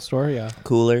 water bottle store. Yeah.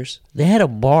 Coolers. They had a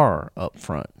bar up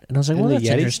front, and I was like, In "Well, the that's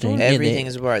Yeti interesting." store? Yeah, Everything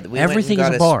is a bar. We everything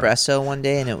went is and a got bar. espresso one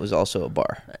day, and it was also a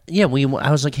bar. Yeah,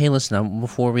 I was like, "Hey, listen,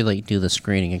 before we like do the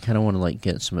screening, I kind of want to like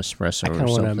get some espresso I kind or of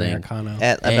want an something." Americano.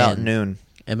 At about And- noon.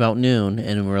 About noon,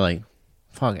 and we're like,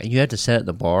 "Fuck!" You have to sit at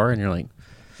the bar, and you're like,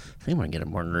 "I think I'm gonna get a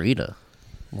margarita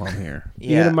while I'm here." You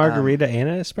get a margarita and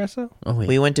an espresso? Oh wait,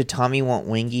 We went to Tommy Want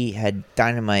Wingy, had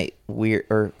dynamite weird.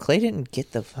 Or Clay didn't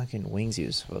get the fucking wings he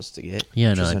was supposed to get. yeah,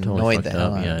 which no, I just totally annoyed fucked the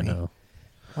hell up. out Yeah, I of me. know.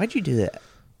 Why'd you do that?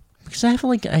 Because I have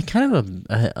like I kind of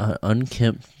a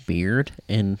unkempt beard,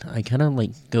 and I kind of like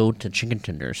go to chicken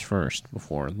tenders first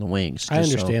before the wings. I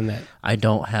just so understand that. I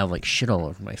don't have like shit all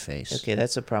over my face. Okay,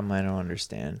 that's a problem I don't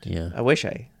understand. Yeah. I wish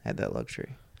I had that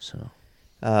luxury. So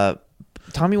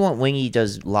Tommy Want Wingy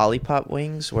does lollipop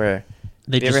wings. Where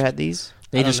they have you just ever had these?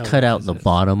 they I don't just know cut what out this the is.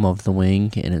 bottom of the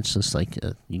wing, and it's just like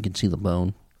you can see the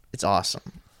bone. It's awesome.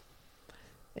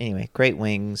 Anyway, great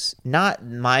wings. Not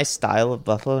my style of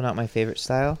buffalo. Not my favorite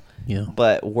style. Yeah,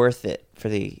 But worth it for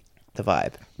the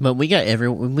vibe. but we got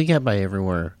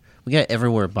everywhere. We got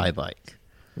everywhere by bike.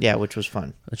 Yeah, which was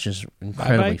fun. Which is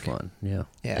incredibly bike? fun. Yeah.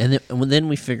 Yeah. And then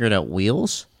we figured out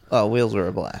wheels. Oh, wheels were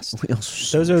a blast. Wheels. Are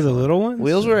so Those are the little ones?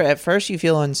 Wheels were at first you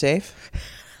feel unsafe.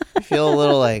 You feel a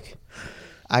little like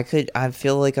I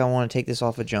feel like I want to take this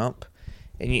off a jump,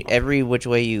 and every which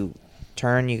way you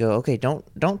turn, you go, okay, don't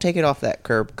take it off that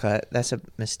curb cut. That's a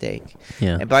mistake.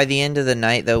 Yeah. And by the end of the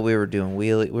night, though, we were doing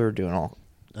wheelie. We were doing all.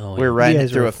 Oh, we were yeah. riding You it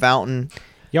guys through were- a fountain.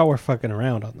 Y'all were fucking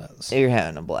around on those. You're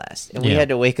having a blast, and we Yeah. had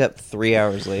to wake up 3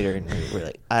 hours later, and we were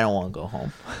like, I don't want to go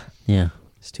home. Yeah.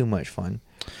 It's too much fun.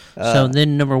 So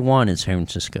then number 1 is San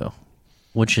Francisco,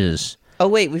 which is Oh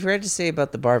wait, we forgot to say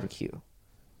about the barbecue.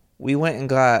 We went and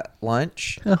got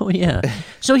lunch. oh yeah.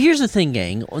 So here's the thing,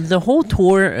 gang. The whole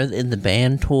tour in the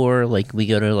band tour, like we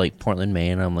go to like Portland,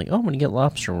 Maine. I'm like, oh, I'm gonna get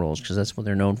lobster rolls because that's what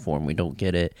they're known for, and we don't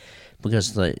get it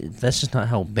because that's just not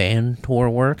how band tour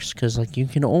works. Because like you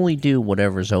can only do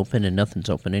whatever's open and nothing's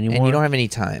open anymore. And you don't have any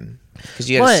time because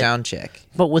you had But- a sound check.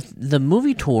 But with the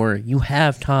movie tour, you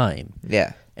have time.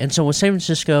 Yeah. And so with San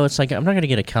Francisco, it's like I'm not gonna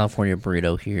get a California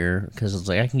burrito here because it's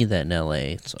like I can get that in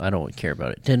LA. So I don't care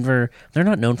about it. Denver, they're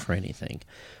not known for anything.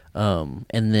 And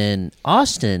then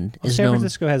Austin is San known.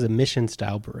 Francisco has a mission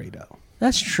style burrito.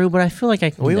 That's true, but I feel like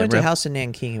I can. We get went that to House of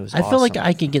Nanking. It was I feel like awesome.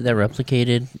 I could get that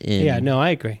replicated in Yeah, no,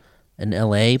 I agree. in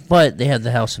LA, but they have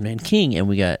the House of Nanking, and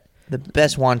we got the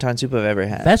best wonton soup I've ever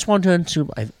had. best wonton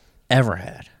soup I've ever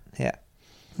had. Yeah.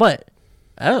 But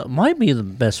might be the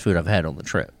best food I've had on the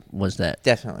trip. Was that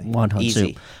Definitely. wonton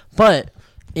Easy. soup? But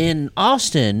in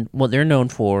Austin, what they're known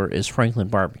for is Franklin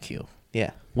barbecue,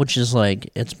 Yeah. which is like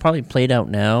it's probably played out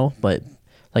now, but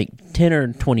like 10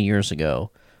 or 20 years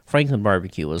ago, Franklin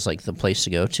barbecue was like the place to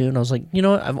go to, and I was like, you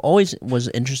know what? I've always was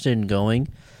interested in going,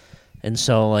 and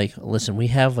so like, listen, we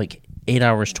have like 8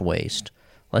 hours to waste.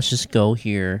 Let's just go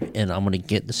here, and I'm gonna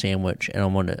get the sandwich, and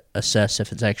I'm gonna assess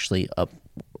if it's actually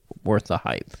worth the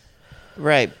hype.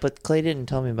 Right, but Clay didn't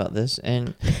tell me about this,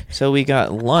 and so we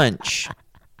got lunch.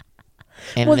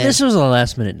 And Well, then, this was a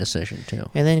last minute decision too.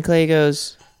 and then Clay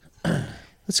goes,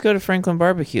 "Let's go to Franklin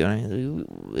Barbecue." And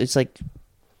it's like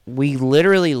we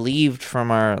literally leaved from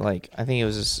our I think it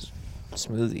was a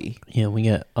smoothie. Yeah,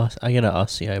 I got an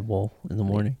acai bowl in the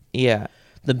morning. Yeah,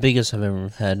 The biggest I've ever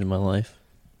had in my life.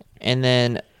 and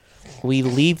then we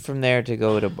leave from there to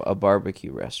go to a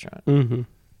barbecue restaurant. Mm-hmm.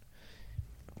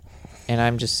 And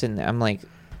I'm just sitting there. I'm like,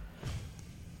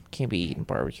 can't be eating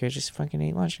barbecue. I just fucking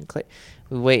ate lunch. And Clay,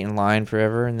 we wait in line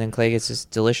forever, and then Clay gets this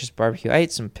delicious barbecue. I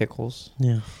ate some pickles,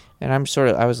 Yeah. and I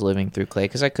was living through Clay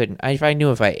because I couldn't. If I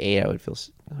knew if I ate, I would feel.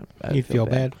 You'd feel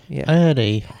bad? Yeah. I had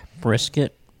a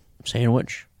brisket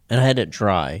sandwich, and I had it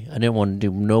dry. I didn't want to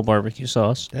do no barbecue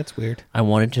sauce. That's weird. I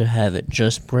wanted to have it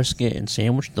just brisket and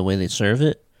sandwich the way they serve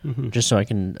it, just so I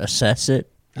can assess it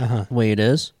Uh-huh. the way it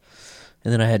is.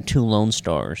 And then I had 2 Lone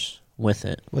Stars with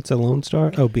it. What's a Lone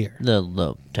Star? Oh, beer.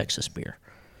 The Texas beer.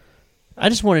 I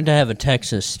just wanted to have a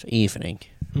Texas evening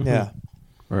Yeah.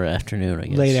 or afternoon, I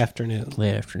guess. Late afternoon.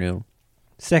 Late afternoon.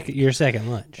 Your second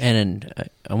lunch. And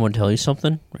I want to tell you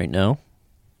something right now.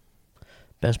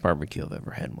 Best barbecue I've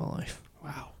ever had in my life.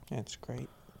 Wow. That's great.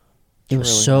 It was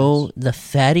really so the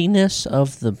fattiness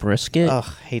of the brisket Ugh,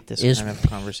 hate this is kind of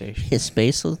conversation. It's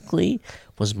basically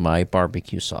was my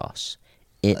barbecue sauce.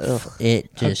 It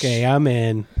just Okay, I'm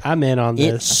in on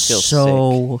this. it's I feel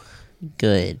so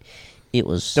good. It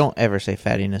was Don't ever say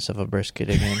fattiness of a brisket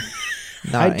again.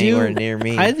 Not I do. anywhere near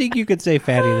me. I think you could say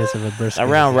fattiness of a brisket.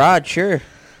 Around Rod, sure.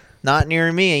 Not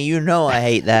near me, and you know I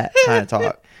hate that kind of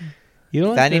talk. You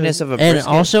don't like Fattiness to- of a and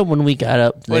brisket. also when we got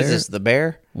up there, What is this, the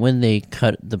bear? when they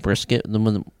cut the brisket,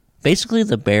 basically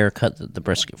the bear cut the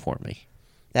brisket for me.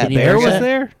 That Did you Bear notice was that?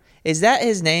 there? Is that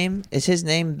his name? Is his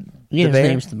name Yeah, the his bear?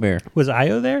 name's the bear. Was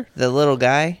Io there? The little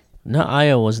guy? No,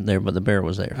 Io wasn't there, but the bear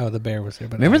was there. Oh, the bear was there.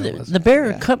 But Remember Io the wasn't.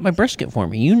 bear Yeah. cut my brisket for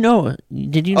me. You know?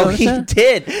 Did you Oh, notice he that?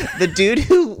 did. The dude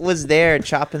who was there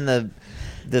chopping the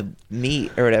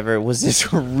meat or whatever was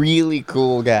this really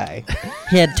cool guy.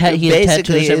 He had Basically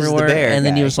tattoos is the everywhere, bear and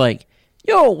then he guy. was like,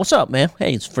 "Yo, what's up, man?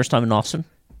 Hey, it's the first time in Austin.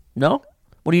 No,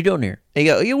 what are you doing here?" And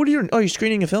you go, "Yeah, what are you doing? Oh, you're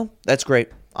screening a film? That's great.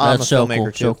 I'm That's a so filmmaker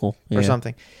cool, too, so cool. or Yeah.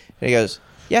 something." And he goes,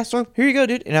 "Yeah, so here you go,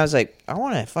 dude." And I was like, "I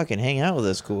want to fucking hang out with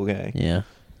this cool guy." Yeah,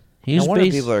 he No was wonder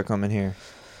bas- people are coming here.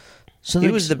 So He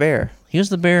the- was the bear. He was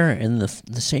the bear, and the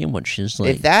sandwich is like.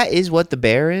 If that is what the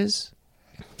bear is,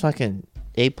 fucking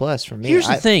A+ for me. Here's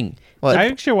the thing. What? I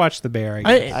actually watched the bear. I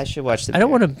guess. I should watch the. I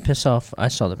don't bear. want to piss off. I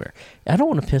saw the bear. I don't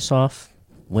want to piss off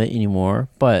Whit anymore,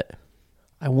 but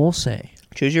I will say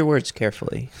Choose your words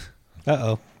carefully.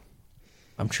 Uh-oh.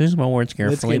 I'm choosing my words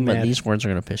carefully, get but mad. these words are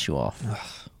going to piss you off.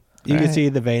 You can Alright. see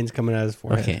the veins coming out of his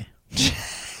forehead. Okay.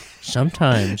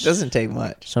 Sometimes, Doesn't take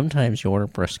much. sometimes you order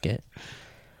brisket.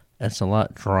 That's a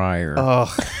lot drier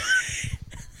Oh,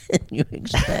 than you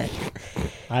expect.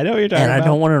 I know what you're talking And about.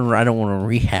 I don't want to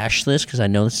rehash this because I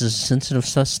know this is a sensitive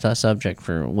subject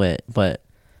for Whit, but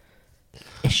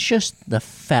it's just the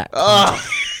fat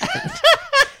content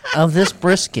of this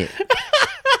brisket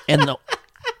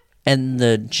and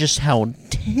the just how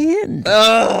tender.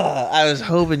 I was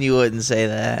hoping you wouldn't say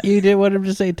that. You didn't want him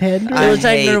to say tender? I It was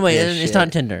hate no, wait, this it's shit.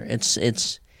 not tender.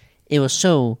 It was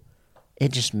so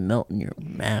it just melt in your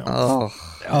mouth.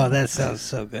 Oh, that sounds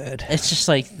so good. It's just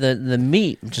like the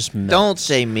meat just melts. Don't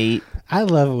say meat. I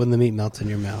love it when the meat melts in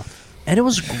your mouth. And it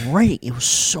was great. It was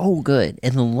so good.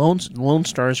 And the Lone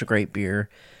Star is a great beer.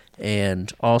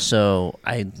 And also,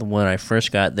 when I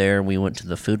first got there, we went to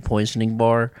the food poisoning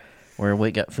bar where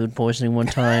we got food poisoning one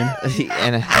time.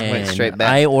 And I went And straight back.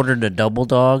 I ordered a double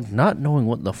dog, not knowing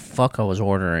what the fuck I was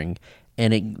ordering.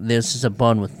 And this is a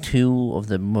bun with 2 of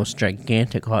the most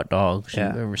gigantic hot dogs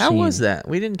you've ever seen. How was that?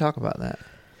 We didn't talk about that.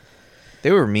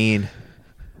 They were mean.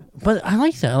 But I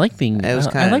like that. I like being. It was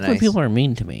I kinda like when nice. people are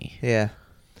mean to me. Yeah.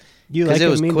 You Because like it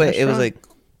was a mean quick. It was restaurant?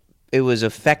 like, it was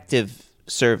effective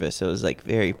service. It was like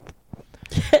very.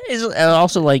 It's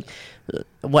also like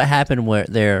what happened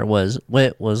where was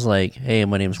like, hey,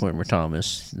 my name's Whitmer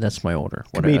Thomas. That's my order.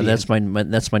 Whatever. Comedian.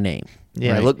 That's my name.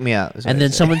 Yeah, right? look me out. is what And I then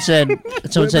said. someone said,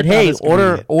 hey, Thomas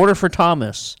comedian. order for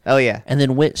Thomas. Oh yeah. And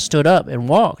then Whit stood up and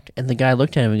walked, and the guy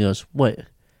looked at him and goes, "What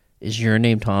is your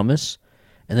name, Thomas?"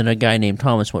 And then a guy named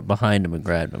Thomas went behind him and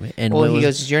grabbed him. And Well, Whit he was-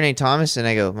 goes, "Is your name Thomas?" And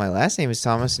I go, "My last name is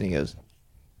Thomas." And he goes,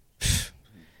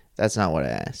 "That's not what I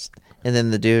asked." And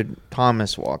then the dude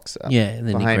Thomas walks up. Yeah, and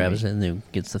then he behind grabs me. it and then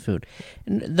gets the food.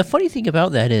 And the funny thing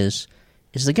about that is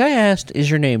the guy asked, "Is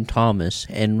your name Thomas?"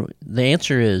 And the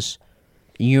answer is,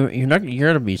 you're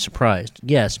gonna be surprised.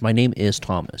 Yes, my name is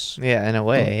Thomas. Yeah, in a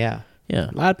way, yeah. Yeah.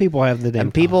 A lot of people have the name.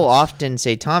 And people Thomas. often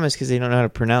say Thomas because they don't know how to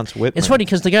pronounce Whitman. It's funny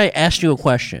because the guy asked you a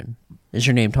question. Is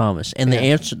your name Thomas? And the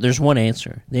answer, there's one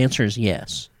answer. The answer is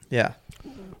yes. Yeah.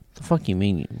 What the fuck you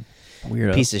mean, you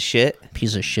weirdo? Piece of shit.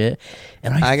 Piece of shit.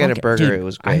 And I got a burger, dude, it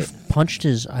was great. I punched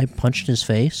his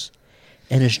face,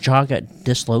 and his jaw got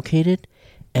dislocated,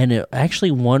 and it actually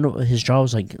his jaw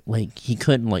was like he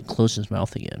couldn't like close his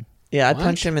mouth again. Yeah, I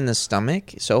punched him in the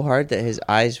stomach so hard that his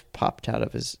eyes popped out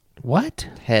of his What?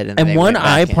 head. And they one went back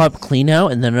eye in. popped clean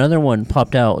out, and then another one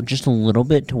popped out just a little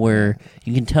bit to where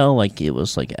you can tell like it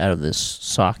was like out of this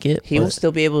socket. He will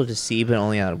still be able to see, but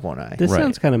only out of one eye. This Right.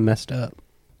 sounds kind of messed up.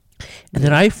 And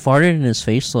then I farted in his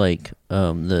face like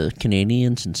the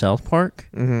Canadians in South Park.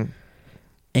 Mm-hmm.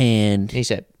 And He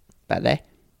said, "Bad day."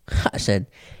 I said,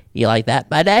 "You like that,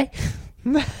 buddy?"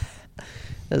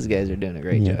 Those guys are doing a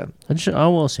great job. I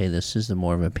will say this is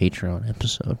more of a Patreon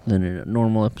episode than a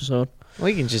normal episode.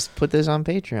 We can just put this on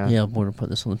Patreon. Yeah, we're gonna put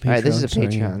this on the Patreon. All right, this is a so,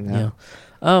 Patreon now.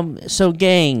 Yeah. So,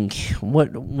 gang,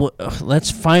 what?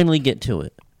 Let's finally get to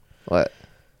it. What?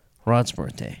 Rod's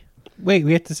birthday. Wait,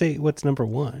 we have to say what's number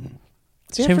one.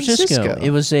 San Francisco.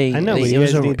 It was a. I know, but It you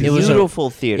was guys a. need to It was a. Beautiful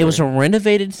theater. It was a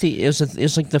renovated theater. It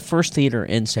was like the first theater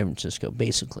in San Francisco,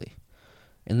 basically,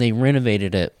 and they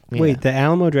renovated it. Wait, the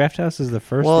Alamo Drafthouse is the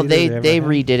first. Well, theater they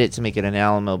ever had? redid it to make it an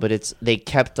Alamo, but they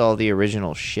kept all the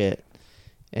original shit,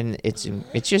 and it's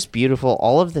just beautiful.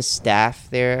 All of the staff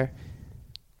there,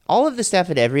 all of the staff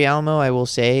at every Alamo, I will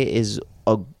say,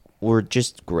 were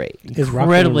just great. Is rockin' and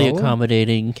Incredibly rollin'?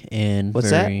 accommodating and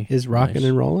What's that? very Is rocking nice.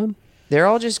 and rolling? They're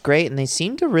all just great, and they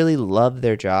seem to really love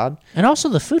their job. And also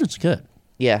the food is good.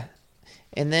 Yeah,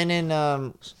 and then in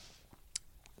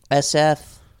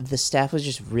SF, the staff was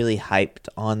just really hyped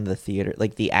on the theater,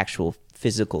 like the actual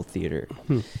physical theater,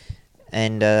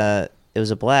 and it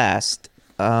was a blast.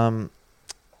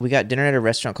 We got dinner at a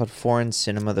restaurant called Foreign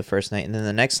Cinema the first night, and then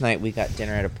the next night we got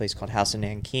dinner at a place called House of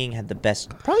Nanking. Had the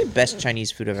probably best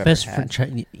Chinese food I've Best ever for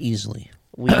had. easily.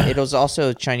 It was also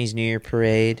a Chinese New Year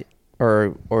parade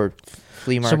or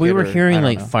flea market. So we were or, I hearing don't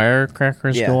like know.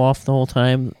 firecrackers Yeah. go off the whole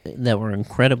time that were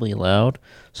incredibly loud.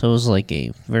 So it was like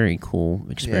a very cool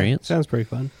experience. Sounds pretty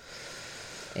fun.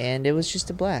 and it was just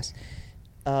a blast.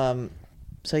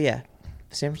 So yeah,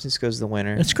 San Francisco's the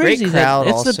winner. It's crazy Great crowd. that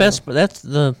it's also. the best. That's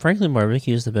the Franklin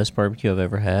barbecue is the best barbecue I've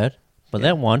ever had. But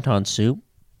that wonton soup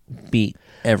beat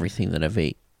everything that I've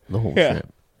ate the whole trip.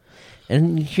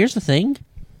 And here's the thing,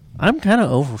 I'm kind of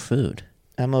over food.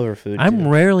 I'm over food. I'm too.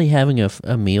 rarely having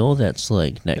a meal that's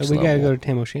like next we level. gotta go to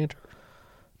Tam O'Shanter.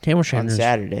 Tam on O'Shanter's.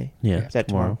 Saturday. Yeah, Is that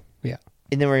tomorrow? Yeah.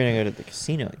 And then we're gonna go to the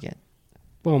casino again.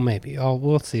 Well, maybe.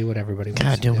 We'll see what everybody wants.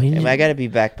 God, to do do. we? And I got to be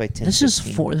back by 10. This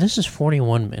is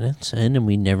 41 minutes in, and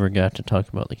we never got to talk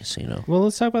about the casino. Well,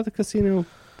 let's talk about the casino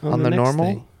on the next normal?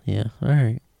 thing. Yeah, all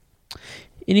right.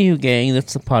 Anywho, gang,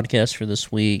 that's the podcast for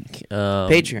this week.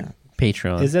 Patreon.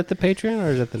 Patreon. Is that the Patreon or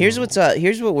is that the? Here's normal?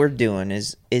 here's what we're doing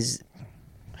is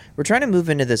we're trying to move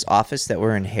into this office that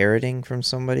we're inheriting from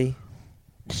somebody.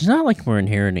 It's not like we're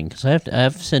inheriting because I have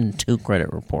to send 2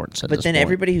 credit reports. But then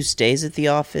everybody who stays at the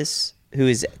office, who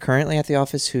is currently at the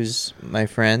office, who's my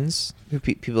friends,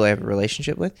 people I have a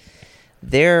relationship with,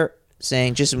 they're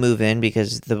saying just move in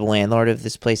because the landlord of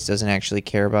this place doesn't actually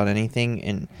care about anything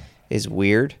and is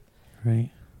weird. right.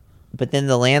 But then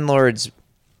the landlord's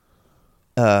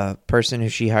person who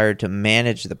she hired to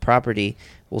manage the property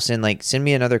will send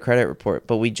me another credit report.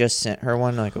 But we just sent her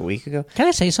one like a week ago. Can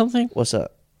I say something? What's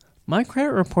up? My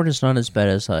credit report is not as bad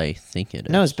as I think it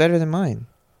is. No, it's better than mine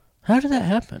How did that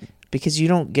happen? because you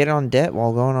don't get on debt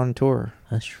while going on tour.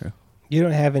 That's true. You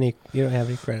don't have any. You don't have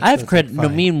any credit. I have so it's credit. No,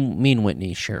 fine. me and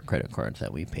Whitney share a credit card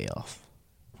that we pay off.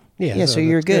 Yeah, so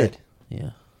you're that's good. Yeah,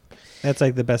 That's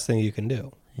like the best thing you can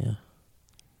do. yeah.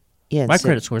 Yeah, My so-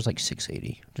 credit score is like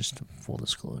 680. Just full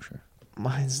disclosure.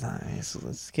 Mine's nice.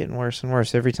 It's getting worse and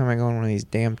worse every time I go on one of these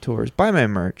damn tours. Buy my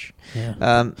merch.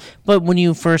 Yeah. But when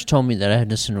you first told me that I had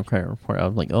to send a credit report, I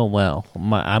was like, "Oh wow,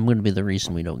 I'm going to be the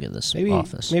reason we don't get this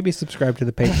office." Maybe subscribe to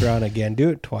the Patreon again. Do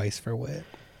it twice for Whit.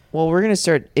 Well, we're gonna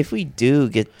start. If we do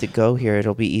get to go here,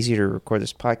 it'll be easier to record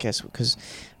this podcast because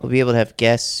we'll be able to have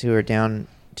guests who are down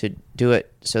to do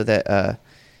it. So that I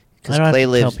because don't have Clay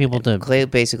to tell lives, people to- Clay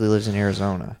basically lives in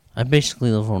Arizona. I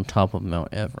basically live on top of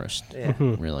Mount Everest. Yeah.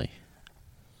 Really.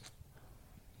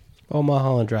 Oh,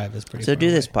 Mulholland Drive is pretty. So far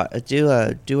do this.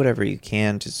 away. Do whatever you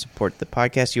can to support the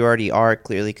podcast. You already are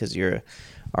clearly because you're an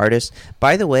artist.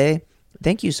 By the way,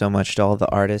 thank you so much to all the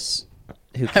artists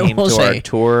who I came to will our say,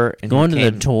 tour and Going who to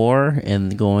the came- tour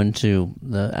and going to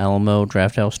the Alamo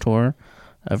Drafthouse tour,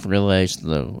 I've realized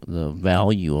the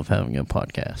value of having a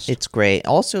podcast. It's great.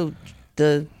 Also,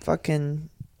 the fucking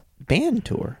band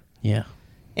tour. yeah.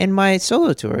 and my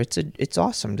solo tour. It's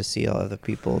awesome to see all of the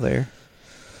people there.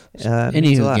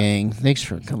 Anywho, gang, thanks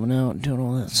for coming out and doing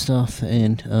all that stuff.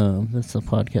 And that's the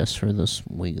podcast for this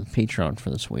week, the Patreon for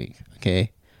this week.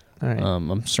 Okay. All right.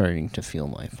 I'm starting to feel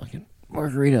my fucking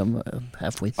margarita. I'm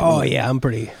halfway through. Oh yeah, I'm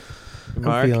feeling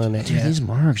it. Dude, Yeah. these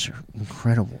margs are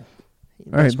incredible.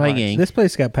 All right, bye, gang. This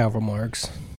place got powerful marks.